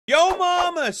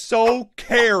mama's so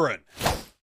Karen.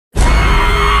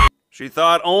 She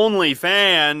thought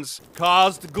OnlyFans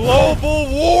caused global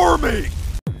warming.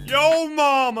 Yo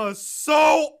mama's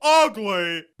so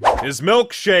ugly. His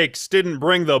milkshakes didn't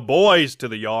bring the boys to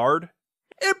the yard.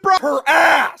 It brought her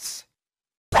ass.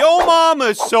 Yo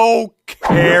mama's so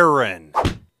Karen.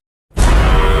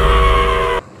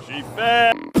 She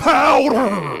fed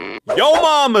powder. Yo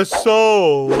mama's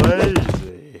so lazy.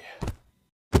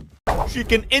 She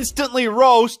can instantly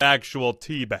roast actual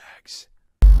tea bags.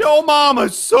 Yo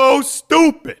mama's so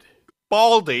stupid.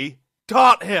 Baldy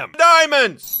taught him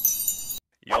diamonds.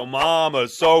 Yo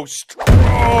mama's so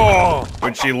strong.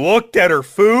 When she looked at her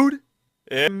food,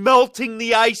 it melting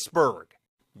the iceberg.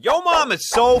 Yo mama's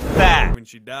so fat. When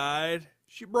she died,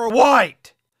 she broke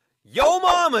white. Yo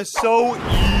mama's so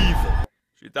evil.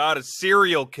 She thought a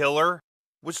serial killer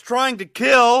was trying to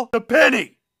kill the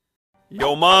penny.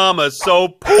 Yo mama's so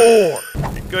poor.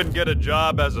 She couldn't get a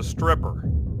job as a stripper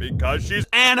because she's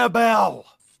Annabelle.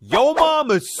 Yo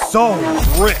mama's so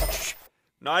rich.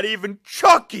 Not even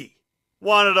Chucky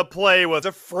wanted to play with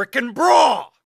a frickin' bra.